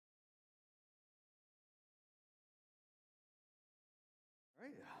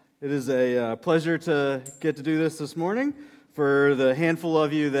It is a pleasure to get to do this morning. For the handful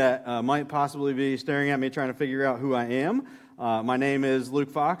of you that might possibly be staring at me trying to figure out who I am, my name is Luke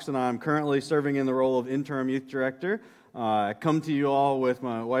Fox, and I'm currently serving in the role of interim youth director. I come to you all with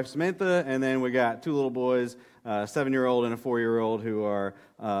my wife Samantha, and then we got two little boys, a 7-year-old and a 4-year-old, who are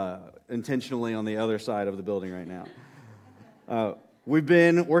intentionally on the other side of the building right now. We've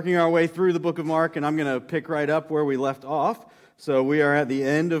been working our way through the book of Mark, and I'm going to pick right up where we left off. So we are at the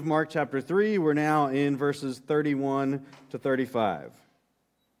end of Mark chapter 3. We're now in verses 31 to 35.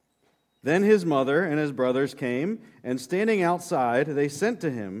 Then his mother and his brothers came, and standing outside, they sent to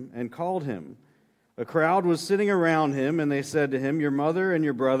him and called him. A crowd was sitting around him, and they said to him, "Your mother and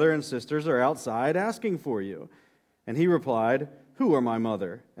your brother and sisters are outside asking for you." And he replied, "Who are my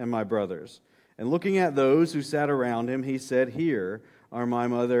mother and my brothers?" And looking at those who sat around him, he said, "Here are my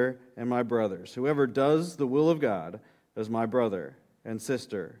mother and my brothers. Whoever does the will of God as my brother and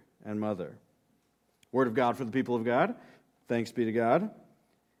sister and mother." Word of God for the people of God. Thanks be to God.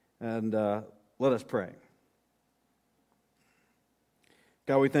 And let us pray.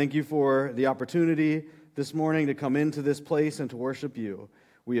 God, we thank you for the opportunity this morning to come into this place and to worship you.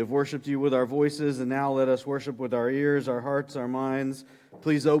 We have worshiped you with our voices, and now let us worship with our ears, our hearts, our minds.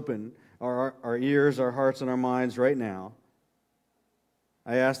 Please open our ears, our hearts, and our minds right now.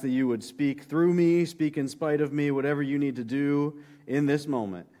 I ask that you would speak through me, speak in spite of me, whatever you need to do in this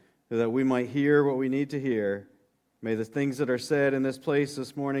moment, so that we might hear what we need to hear. May the things that are said in this place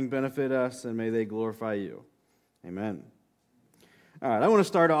this morning benefit us, and may they glorify you. Amen. All right, I want to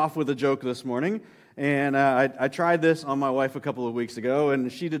start off with a joke this morning, and I tried this on my wife a couple of weeks ago,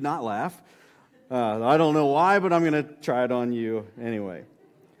 and she did not laugh. I don't know why, but I'm going to try it on you anyway.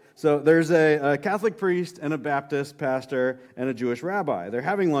 So there's a Catholic priest and a Baptist pastor and a Jewish rabbi. They're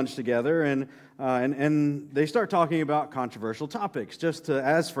having lunch together, and they start talking about controversial topics,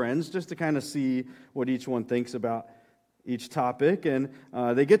 as friends, just to kind of see what each one thinks about each topic. And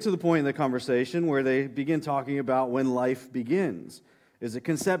they get to the point in the conversation where they begin talking about when life begins. Is it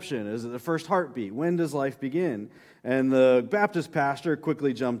conception? Is it the first heartbeat? When does life begin? And the Baptist pastor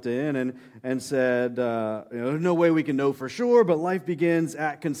quickly jumped in and said, there's no way we can know for sure, but life begins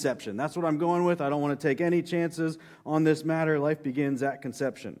at conception. That's what I'm going with. I don't want to take any chances on this matter. Life begins at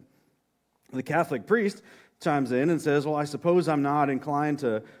conception. The Catholic priest chimes in and says, well, I suppose I'm not inclined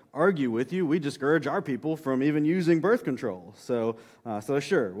to argue with you. We discourage our people from even using birth control. So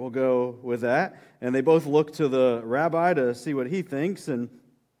sure, we'll go with that. And they both look to the rabbi to see what he thinks, and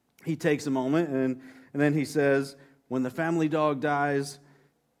he takes a moment, and then he says, when the family dog dies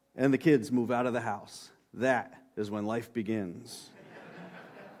and the kids move out of the house, that is when life begins.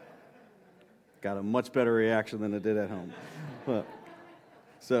 Got a much better reaction than it did at home.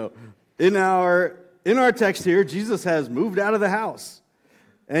 So in our text here, Jesus has moved out of the house,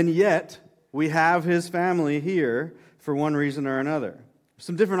 and yet we have his family here for one reason or another.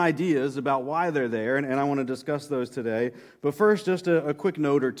 Some different ideas about why they're there, and I want to discuss those today. But first, just a quick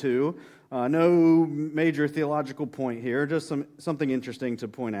note or two. No major theological point here, just something interesting to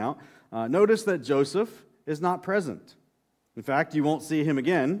point out. Notice that Joseph is not present. In fact, you won't see him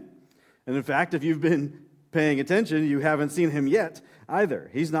again. And in fact, if you've been paying attention, you haven't seen him yet either.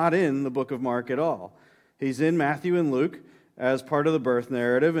 He's not in the book of Mark at all. He's in Matthew and Luke as part of the birth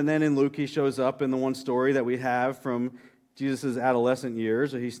narrative, and then in Luke he shows up in the one story that we have from Jesus' adolescent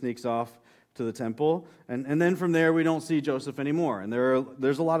years, where he sneaks off to the temple, and then from there we don't see Joseph anymore. And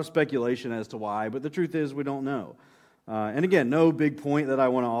there's a lot of speculation as to why, but the truth is we don't know. And again, no big point that I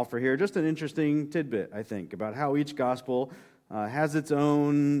want to offer here, just an interesting tidbit, I think, about how each gospel has its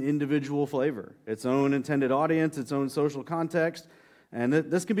own individual flavor, its own intended audience, its own social context. And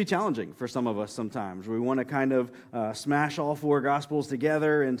this can be challenging for some of us sometimes. We want to kind of smash all 4 Gospels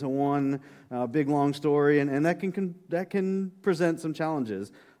together into one big, long story, and that can present some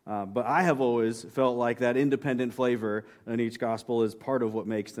challenges. But I have always felt like that independent flavor in each Gospel is part of what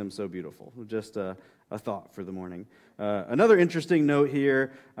makes them so beautiful. Just a thought for the morning. Another interesting note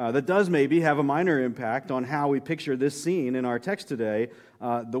here that does maybe have a minor impact on how we picture this scene in our text today,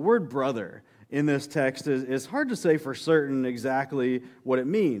 the word brother in this text is hard to say for certain exactly what it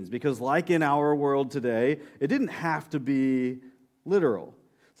means, because like in our world today, it didn't have to be literal.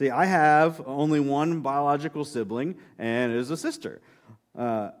 See, I have only one biological sibling, and it is a sister.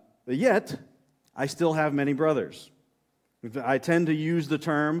 Yet, I still have many brothers. I tend to use the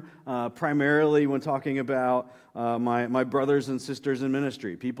term primarily when talking about my brothers and sisters in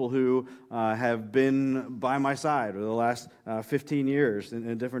ministry, people who have been by my side over the last 15 years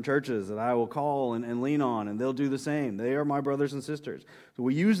in different churches that I will call and lean on, and they'll do the same. They are my brothers and sisters. So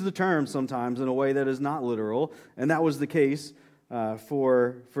we use the term sometimes in a way that is not literal, and that was the case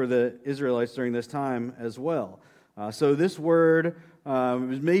for the Israelites during this time as well. So this word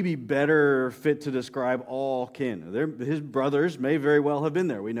is maybe better fit to describe all kin. His brothers may very well have been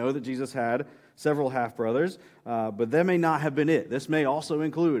there. We know that Jesus had several half-brothers, but that may not have been it. This may also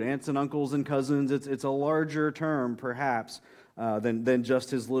include aunts and uncles and cousins. It's a larger term, perhaps, than just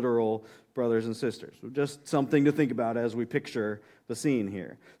his literal brothers and sisters. So just something to think about as we picture the scene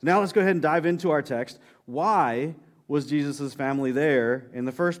here. So now let's go ahead and dive into our text. Why was Jesus' family there in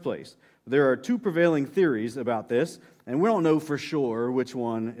the first place? There are two prevailing theories about this, and we don't know for sure which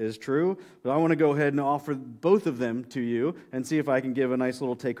one is true, but I want to go ahead and offer both of them to you and see if I can give a nice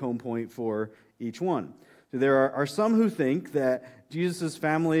little take-home point for each one. So there are some who think that Jesus'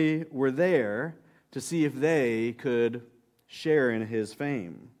 family were there to see if they could share in his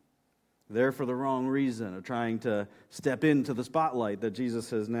fame. There for the wrong reason of trying to step into the spotlight that Jesus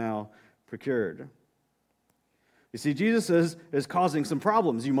has now procured. You see, Jesus is causing some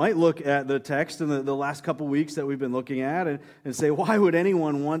problems. You might look at the text in the last couple weeks that we've been looking at and say, why would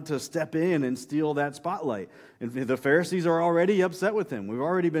anyone want to step in and steal that spotlight? And the Pharisees are already upset with him. We've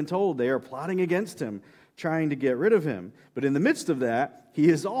already been told they are plotting against him, trying to get rid of him. But in the midst of that, he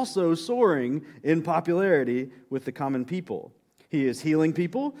is also soaring in popularity with the common people. He is healing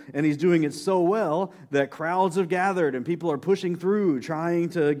people, and he's doing it so well that crowds have gathered and people are pushing through, trying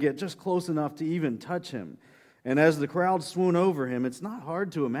to get just close enough to even touch him. And as the crowd swoon over him, it's not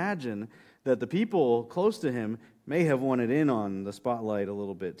hard to imagine that the people close to him may have wanted in on the spotlight a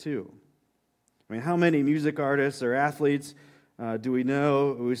little bit too. I mean, how many music artists or athletes do we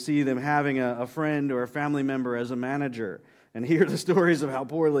know who see them having a friend or a family member as a manager and hear the stories of how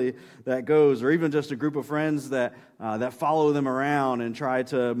poorly that goes, or even just a group of friends that follow them around and try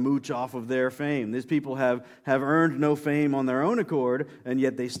to mooch off of their fame? These people have earned no fame on their own accord, and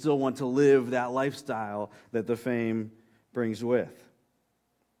yet they still want to live that lifestyle that the fame brings with.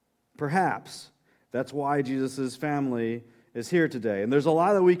 Perhaps that's why Jesus' family is here today. And there's a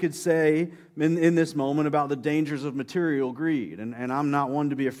lot that we could say in this moment about the dangers of material greed, and I'm not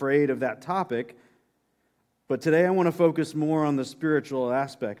one to be afraid of that topic. But today I want to focus more on the spiritual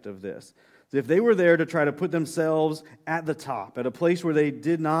aspect of this. If they were there to try to put themselves at the top, at a place where they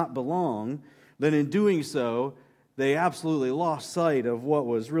did not belong, then in doing so, they absolutely lost sight of what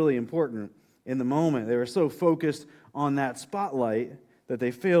was really important in the moment. They were so focused on that spotlight that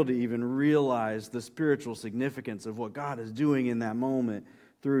they failed to even realize the spiritual significance of what God is doing in that moment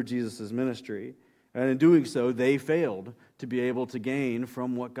through Jesus' ministry. And in doing so, they failed to be able to gain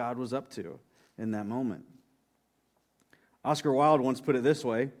from what God was up to in that moment. Oscar Wilde once put it this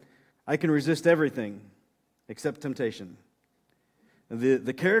way: I can resist everything except temptation.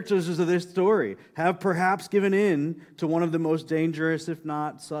 The characters of this story have perhaps given in to one of the most dangerous, if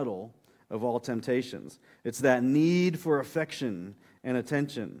not subtle, of all temptations. It's that need for affection and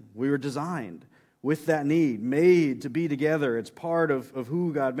attention. We were designed with that need, made to be together. It's part of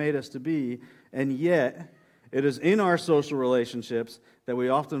who God made us to be. And yet, it is in our social relationships that we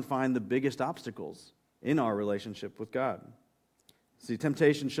often find the biggest obstacles in our relationship with God. See,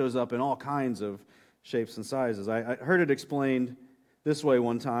 temptation shows up in all kinds of shapes and sizes. I heard it explained this way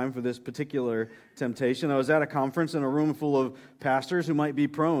one time for this particular temptation. I was at a conference in a room full of pastors who might be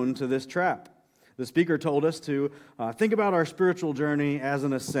prone to this trap. The speaker told us to think about our spiritual journey as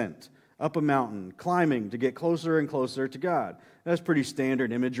an ascent, up a mountain, climbing to get closer and closer to God. That's pretty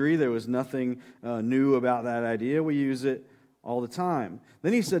standard imagery. There was nothing new about that idea. We use it all the time.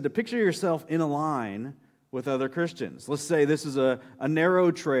 Then he said to picture yourself in a line with other Christians. Let's say this is a narrow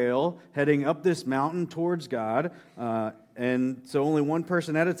trail heading up this mountain towards God, and so only one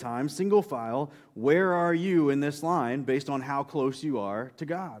person at a time, single file. Where are you in this line based on how close you are to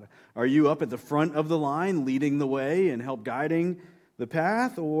God? Are you up at the front of the line leading the way and help guiding the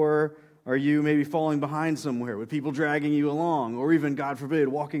path, or are you maybe falling behind somewhere with people dragging you along, or even, God forbid,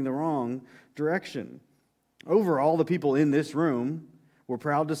 walking the wrong direction? Overall, the people in this room were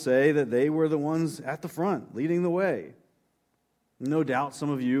proud to say that they were the ones at the front, leading the way. No doubt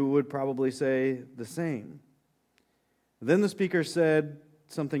some of you would probably say the same. Then the speaker said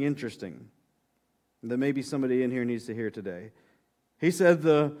something interesting that maybe somebody in here needs to hear today. He said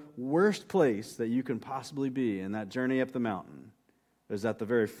the worst place that you can possibly be in that journey up the mountain is at the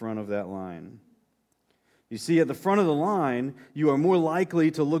very front of that line. You see, at the front of the line, you are more likely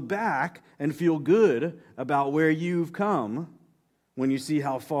to look back and feel good about where you've come when you see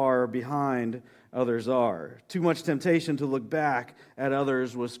how far behind others are. Too much temptation to look back at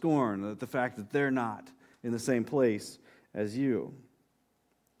others with scorn, at the fact that they're not in the same place as you.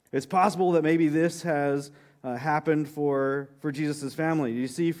 It's possible that maybe this has happened for Jesus' family. You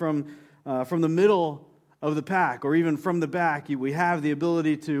see, from the middle of the pack, or even from the back, we have the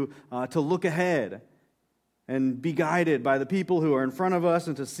ability to look ahead and be guided by the people who are in front of us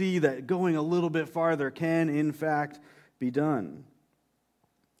and to see that going a little bit farther can, in fact, be done.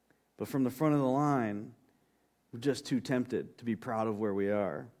 But from the front of the line, we're just too tempted to be proud of where we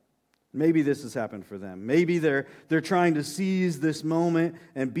are. Maybe this has happened for them. Maybe they're trying to seize this moment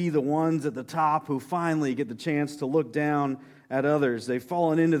and be the ones at the top who finally get the chance to look down at others. They've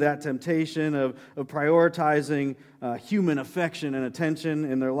fallen into that temptation of prioritizing human affection and attention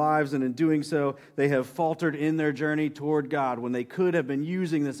in their lives, and in doing so, they have faltered in their journey toward God when they could have been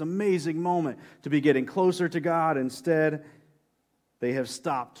using this amazing moment to be getting closer to God. Instead, they have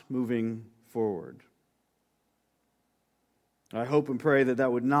stopped moving forward. I hope and pray that that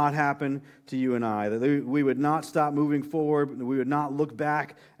would not happen to you and I, that we would not stop moving forward, that we would not look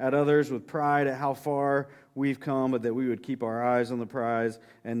back at others with pride at how far we've come, but that we would keep our eyes on the prize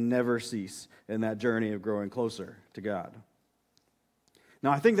and never cease in that journey of growing closer to God.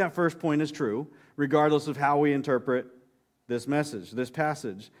 Now, I think that first point is true, regardless of how we interpret this message, this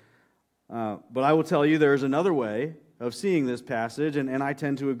passage. But I will tell you there's another way of seeing this passage, and I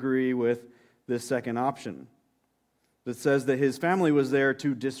tend to agree with this second option, that says that his family was there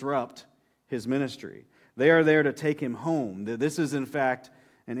to disrupt his ministry. They are there to take him home. That this is, in fact,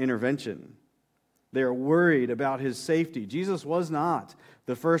 an intervention. They are worried about his safety. Jesus was not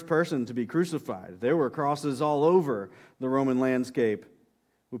the first person to be crucified. There were crosses all over the Roman landscape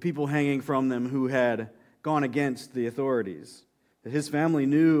with people hanging from them who had gone against the authorities. That his family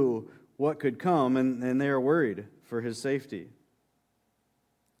knew what could come, and they are worried for his safety.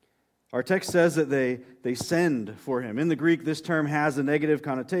 Our text says that they send for him. In the Greek, this term has a negative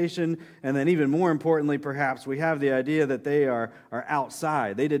connotation, and then even more importantly, perhaps, we have the idea that they are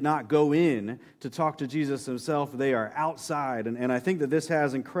outside. They did not go in to talk to Jesus himself. They are outside, and I think that this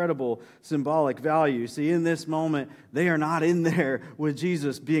has incredible symbolic value. See, in this moment, they are not in there with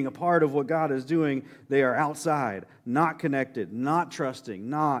Jesus being a part of what God is doing. They are outside, not connected, not trusting,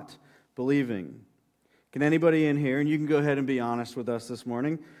 not believing. Can anybody in here, and you can go ahead and be honest with us this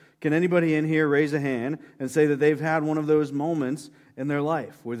morning, can anybody in here raise a hand and say that they've had one of those moments in their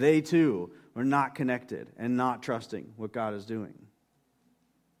life where they too are not connected and not trusting what God is doing?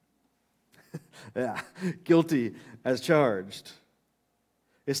 Yeah, guilty as charged.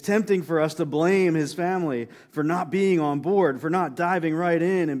 It's tempting for us to blame his family for not being on board, for not diving right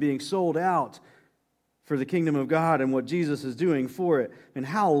in and being sold out for the kingdom of God and what Jesus is doing for it. And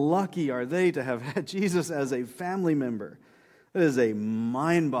how lucky are they to have had Jesus as a family member? That is a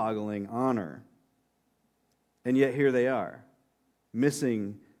mind-boggling honor. And yet here they are,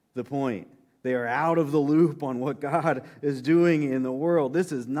 missing the point. They are out of the loop on what God is doing in the world.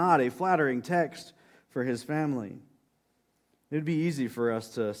 This is not a flattering text for his family. It would be easy for us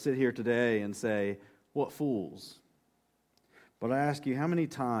to sit here today and say, what fools. But I ask you, how many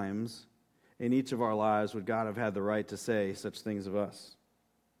times in each of our lives would God have had the right to say such things of us?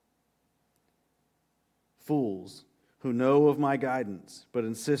 Fools who know of my guidance, but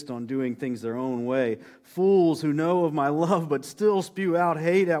insist on doing things their own way. Fools who know of my love, but still spew out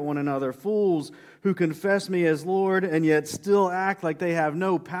hate at one another. Fools who confess me as Lord, and yet still act like they have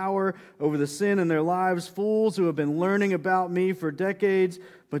no power over the sin in their lives. Fools who have been learning about me for decades,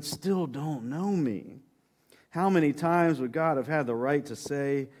 but still don't know me. How many times would God have had the right to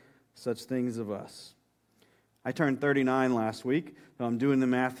say such things of us? I turned 39 last week. So I'm doing the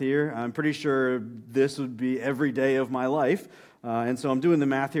math here. I'm pretty sure this would be every day of my life. And so I'm doing the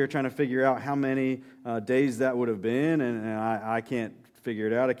math here, trying to figure out how many days that would have been. And I can't figure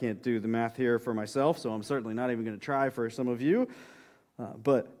it out. I can't do the math here for myself. So I'm certainly not even going to try for some of you.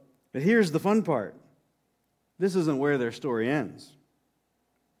 But here's the fun part. This isn't where their story ends.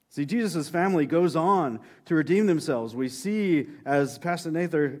 See, Jesus' family goes on to redeem themselves. We see, as Pastor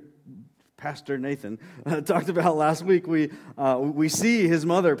Nathan talked about last week, we see his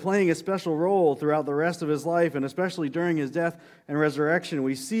mother playing a special role throughout the rest of his life, and especially during his death and resurrection.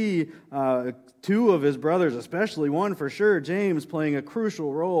 We see two of his brothers, especially one for sure, James, playing a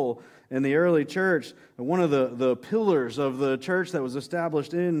crucial role in the early church, one of the pillars of the church that was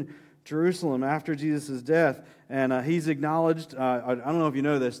established in Jerusalem after Jesus' death. And he's acknowledged, I don't know if you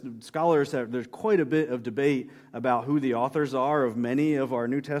know this, scholars have, there's quite a bit of debate about who the authors are of many of our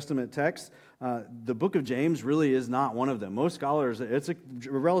New Testament texts. The book of James really is not one of them. Most scholars, it's a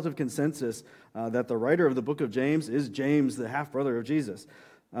relative consensus that the writer of the book of James is James, the half-brother of Jesus.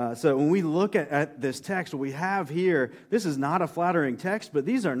 So when we look at this text, what we have here, this is not a flattering text, but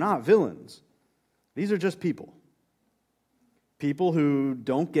these are not villains. These are just people. People who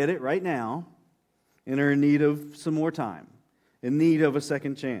don't get it right now and are in need of some more time, in need of a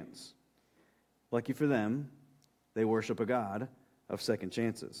second chance. Lucky for them, they worship a God of second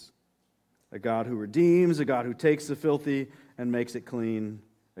chances. A God who redeems, a God who takes the filthy and makes it clean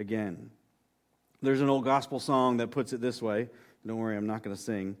again. There's an old gospel song that puts it this way. Don't worry, I'm not going to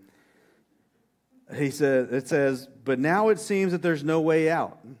sing. It says, "But now it seems that there's no way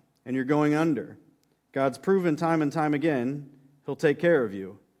out, and you're going under. God's proven time and time again, He'll take care of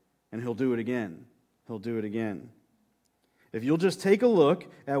you, and He'll do it again. He'll do it again. If you'll just take a look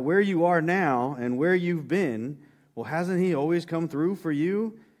at where you are now and where you've been, well, hasn't He always come through for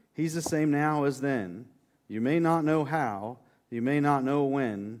you? He's the same now as then. You may not know how, you may not know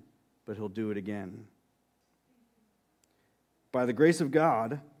when, but He'll do it again." By the grace of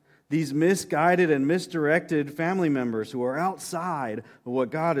God, these misguided and misdirected family members who are outside of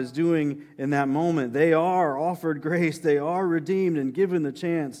what God is doing in that moment, they are offered grace, they are redeemed and given the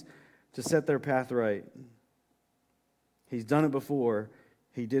chance to set their path right. He's done it before,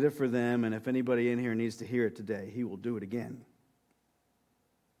 He did it for them, and if anybody in here needs to hear it today, He will do it again.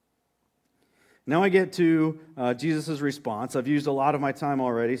 Now I get to Jesus' response. I've used a lot of my time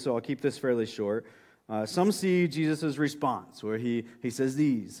already, so I'll keep this fairly short. Some see Jesus' response, where he says,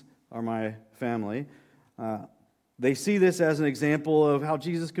 "These are my family." They see this as an example of how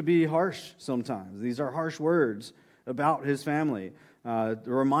Jesus could be harsh sometimes. These are harsh words about His family. A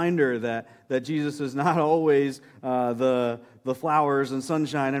reminder that Jesus is not always the flowers and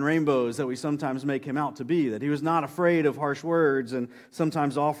sunshine and rainbows that we sometimes make Him out to be, that He was not afraid of harsh words and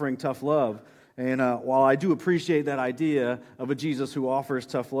sometimes offering tough love. And while I do appreciate that idea of a Jesus who offers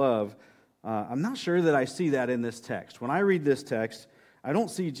tough love, I'm not sure that I see that in this text. When I read this text, I don't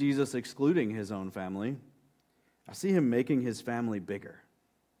see Jesus excluding His own family. I see Him making His family bigger.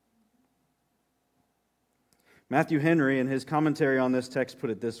 Matthew Henry, in his commentary on this text, put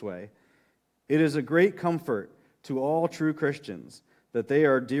it this way: "It is a great comfort to all true Christians that they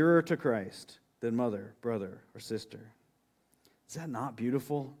are dearer to Christ than mother, brother, or sister." Is that not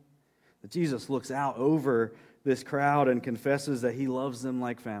beautiful? That Jesus looks out over this crowd and confesses that He loves them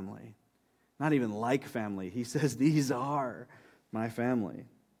like family. Not even like family. He says, "These are my family."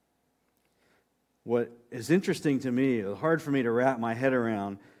 What is interesting to me, hard for me to wrap my head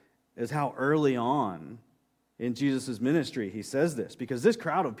around, is how early on in Jesus' ministry He says this. Because this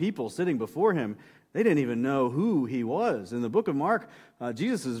crowd of people sitting before Him, they didn't even know who He was. In the book of Mark,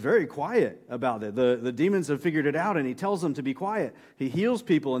 Jesus is very quiet about it. The demons have figured it out, and He tells them to be quiet. He heals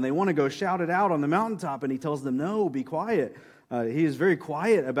people, and they want to go shout it out on the mountaintop, and He tells them, "No, be quiet." He is very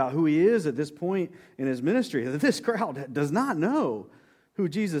quiet about who He is at this point in His ministry. This crowd does not know who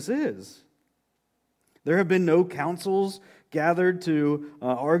Jesus is. There have been no councils gathered to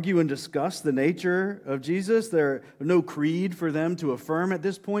argue and discuss the nature of Jesus. There no creed for them to affirm at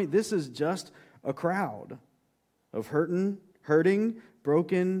this point. This is just a crowd of hurting,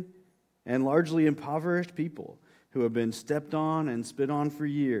 broken, and largely impoverished people who have been stepped on and spit on for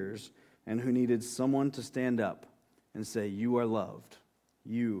years and who needed someone to stand up and say, "You are loved.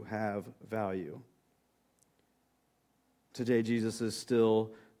 You have value." Today, Jesus is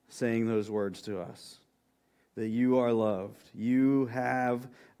still saying those words to us, that you are loved. You have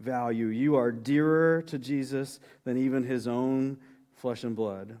value. You are dearer to Jesus than even His own flesh and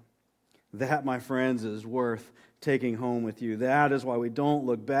blood. That, my friends, is worth taking home with you. That is why we don't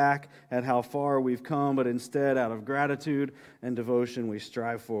look back at how far we've come, but instead, out of gratitude and devotion, we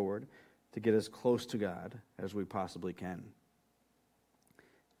strive forward to get as close to God as we possibly can.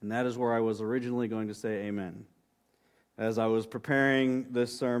 And that is where I was originally going to say amen. As I was preparing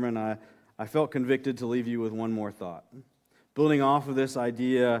this sermon, I felt convicted to leave you with one more thought. Building off of this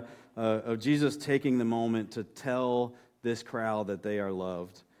idea of Jesus taking the moment to tell this crowd that they are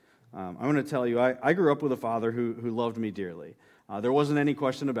loved. I'm going to tell you, I grew up with a father who loved me dearly. There wasn't any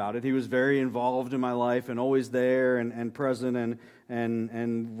question about it. He was very involved in my life and always there and present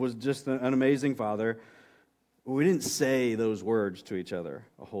and was just an amazing father. We didn't say those words to each other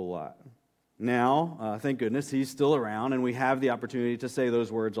a whole lot. Now, thank goodness, he's still around and we have the opportunity to say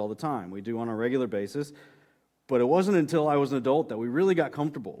those words all the time. We do on a regular basis. But it wasn't until I was an adult that we really got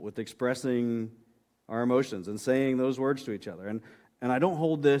comfortable with expressing our emotions and saying those words to each other. And I don't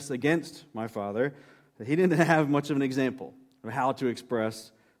hold this against my father. He didn't have much of an example of how to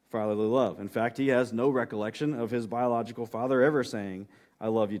express fatherly love. In fact, he has no recollection of his biological father ever saying, "I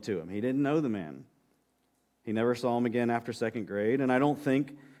love you" to him. He didn't know the man. He never saw him again after second grade, and I don't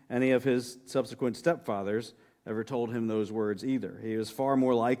think any of his subsequent stepfathers ever told him those words either. He was far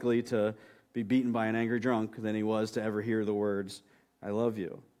more likely to be beaten by an angry drunk than he was to ever hear the words, "I love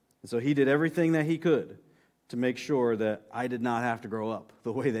you." And so he did everything that he could to make sure that I did not have to grow up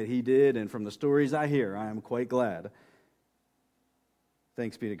the way that he did, and from the stories I hear, I am quite glad.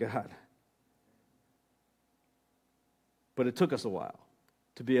 Thanks be to God. but it took us a while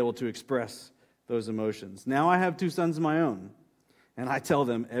to be able to express those emotions. Now I have 2 sons of my own, and I tell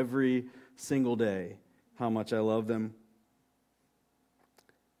them every single day how much I love them.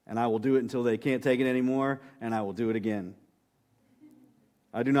 And I will do it until they can't take it anymore, and I will do it again.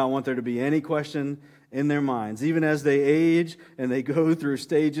 I do not want there to be any question in their minds, even as they age and they go through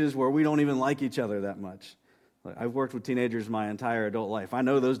stages where we don't even like each other that much. I've worked with teenagers my entire adult life. I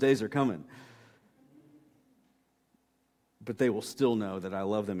know those days are coming. But they will still know that I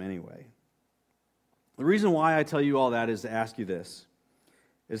love them anyway. The reason why I tell you all that is to ask you this.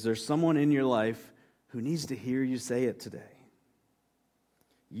 Is there someone in your life who needs to hear you say it today?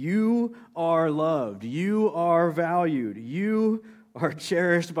 You are loved. You are valued. You are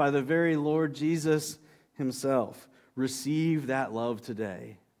cherished by the very Lord Jesus himself. Receive that love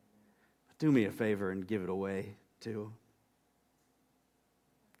today. Do me a favor and give it away too.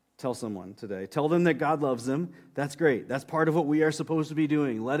 Tell someone today. Tell them that God loves them. That's great. That's part of what we are supposed to be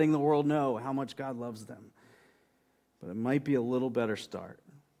doing, letting the world know how much God loves them. But it might be a little better start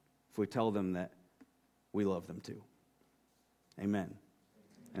if we tell them that we love them too. Amen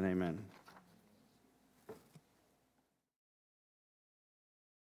and amen.